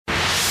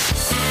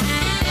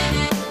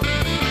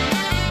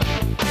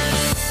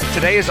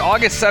Today is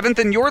August 7th,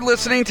 and you're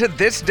listening to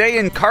This Day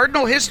in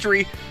Cardinal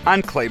History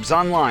on Claibs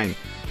Online,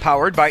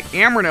 powered by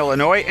Ameren,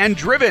 Illinois, and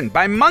driven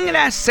by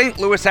Mungenast St.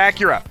 Louis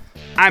Acura.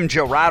 I'm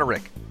Joe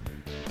Roderick.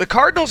 The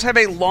Cardinals have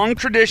a long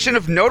tradition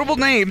of notable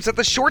names at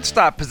the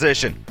shortstop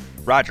position.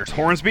 Rogers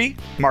Hornsby,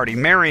 Marty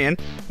Marion,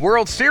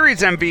 World Series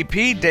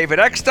MVP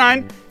David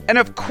Eckstein, and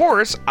of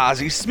course,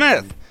 Ozzie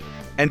Smith.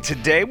 And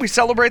today we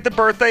celebrate the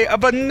birthday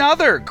of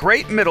another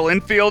great middle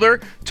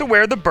infielder to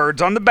wear the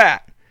birds on the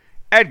bat,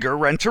 Edgar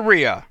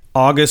Renteria.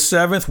 August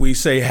 7th, we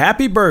say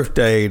happy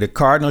birthday to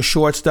Cardinal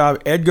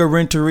shortstop Edgar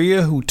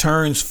Renteria, who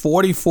turns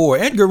 44.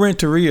 Edgar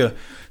Renteria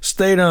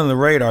stayed under the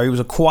radar. He was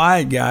a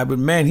quiet guy, but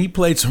man, he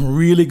played some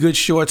really good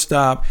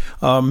shortstop,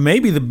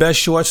 maybe the best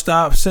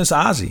shortstop since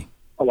Ozzie.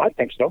 Oh, I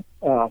think so.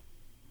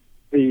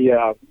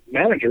 The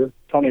manager,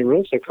 Tony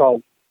Russa,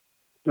 called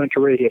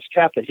Renteria his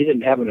captain. He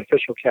didn't have an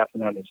official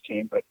captain on his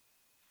team, but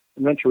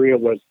Renteria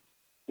was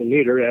the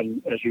leader,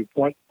 and as you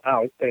point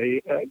out,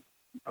 a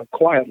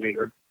quiet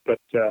leader.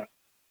 But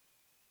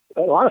a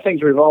lot of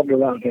things revolved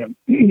around him,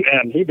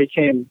 and he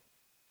became,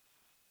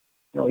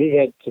 he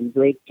had some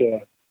great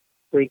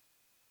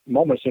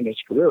moments in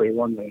his career. He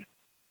won the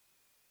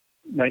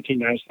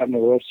 1997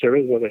 World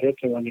Series with a hit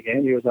to win the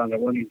game. He was on the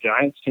winning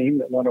Giants team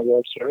that won a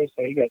World Series.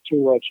 So he got 2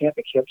 World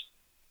Championships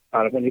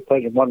out of it. He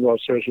played in 1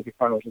 World Series with the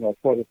Cardinals in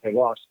 2004 that they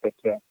lost. But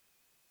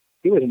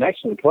he was an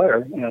excellent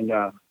player and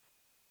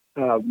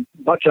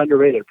much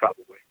underrated,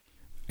 probably.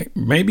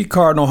 Maybe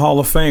Cardinal Hall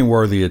of Fame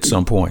worthy at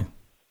some point.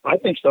 I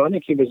think so. I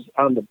think he was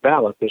on the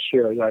ballot this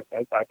year. I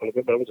believe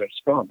it, but it was a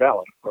strong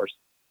ballot, of course.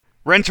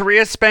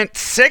 Renteria spent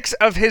 6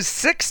 of his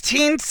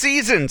 16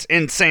 seasons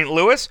in St.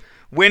 Louis,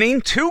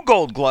 winning 2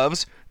 Gold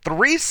Gloves,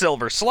 3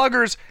 Silver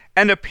Sluggers,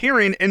 and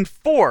appearing in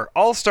 4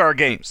 All-Star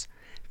games.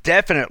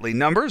 Definitely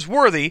numbers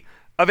worthy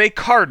of a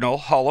Cardinal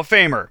Hall of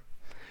Famer.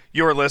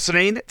 You're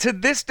listening to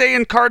This Day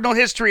in Cardinal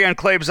History on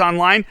Claibs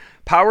Online,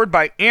 powered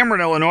by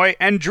Ameren, Illinois,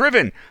 and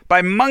driven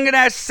by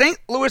Mungenast St.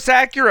 Louis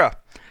Acura.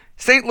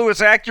 St. Louis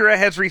Acura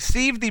has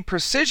received the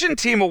Precision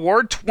Team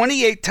Award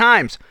 28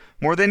 times,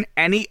 more than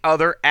any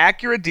other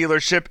Acura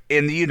dealership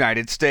in the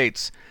United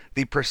States.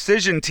 The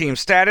Precision Team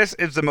status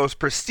is the most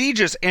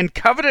prestigious and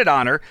coveted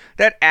honor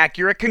that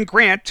Acura can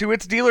grant to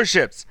its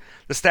dealerships.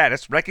 The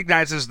status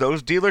recognizes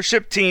those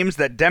dealership teams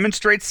that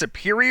demonstrate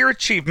superior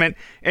achievement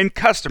in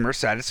customer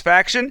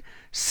satisfaction,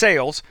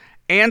 sales,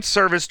 and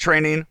service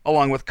training,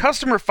 along with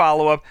customer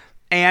follow-up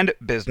and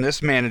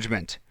business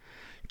management.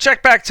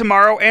 Check back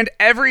tomorrow and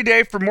every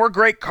day for more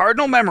great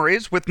Cardinal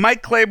memories with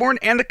Mike Claiborne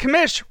and the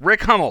commish,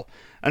 Rick Hummel.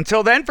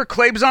 Until then, for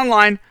Claibs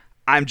Online,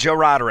 I'm Joe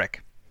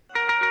Roderick.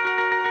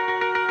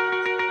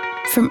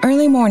 From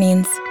early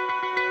mornings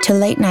to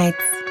late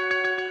nights,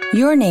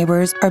 your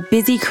neighbors are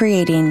busy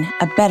creating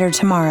a better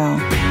tomorrow.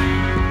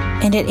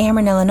 And at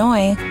Ameren,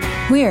 Illinois,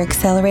 we are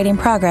accelerating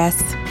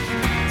progress.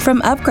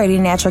 From upgrading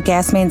natural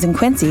gas mains in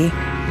Quincy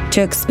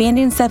to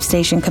expanding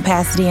substation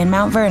capacity in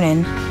Mount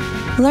Vernon,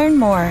 learn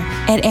more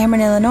at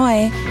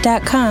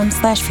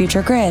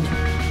amerenillinois.com/futuregrid.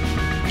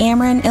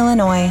 Ameren,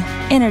 Illinois,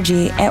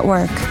 energy at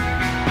work.